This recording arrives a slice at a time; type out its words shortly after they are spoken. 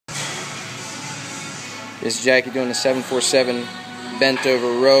This Jackie doing the 747 bent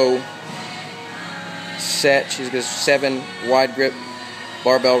over row set. She's got 7 wide grip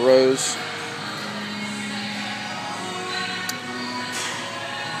barbell rows.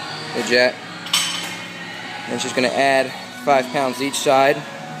 Good Jack. Then she's going to add 5 pounds each side.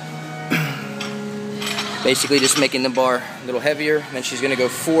 Basically just making the bar a little heavier. Then she's going to go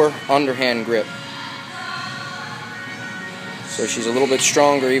 4 underhand grip. So she's a little bit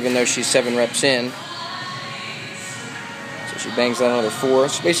stronger even though she's 7 reps in. So she bangs out another 4.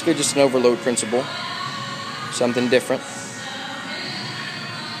 It's basically just an overload principle. Something different.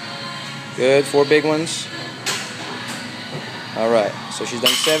 Good, 4 big ones. Alright, so she's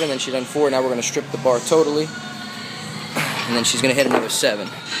done 7, then she's done 4. Now we're going to strip the bar totally. And then she's going to hit another 7.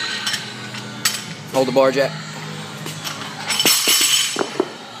 Hold the bar, Jack.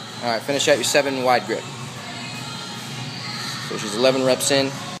 Alright, finish out your 7 wide grip. So she's 11 reps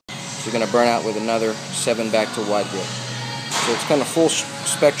in. She's going to burn out with another 7 back to wide grip. So it's kind of full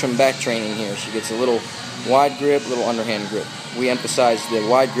spectrum back training here. She gets a little wide grip, a little underhand grip. We emphasize the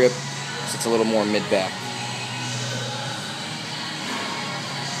wide grip because it's a little more mid-back.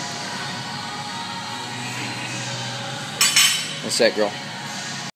 That's that, girl.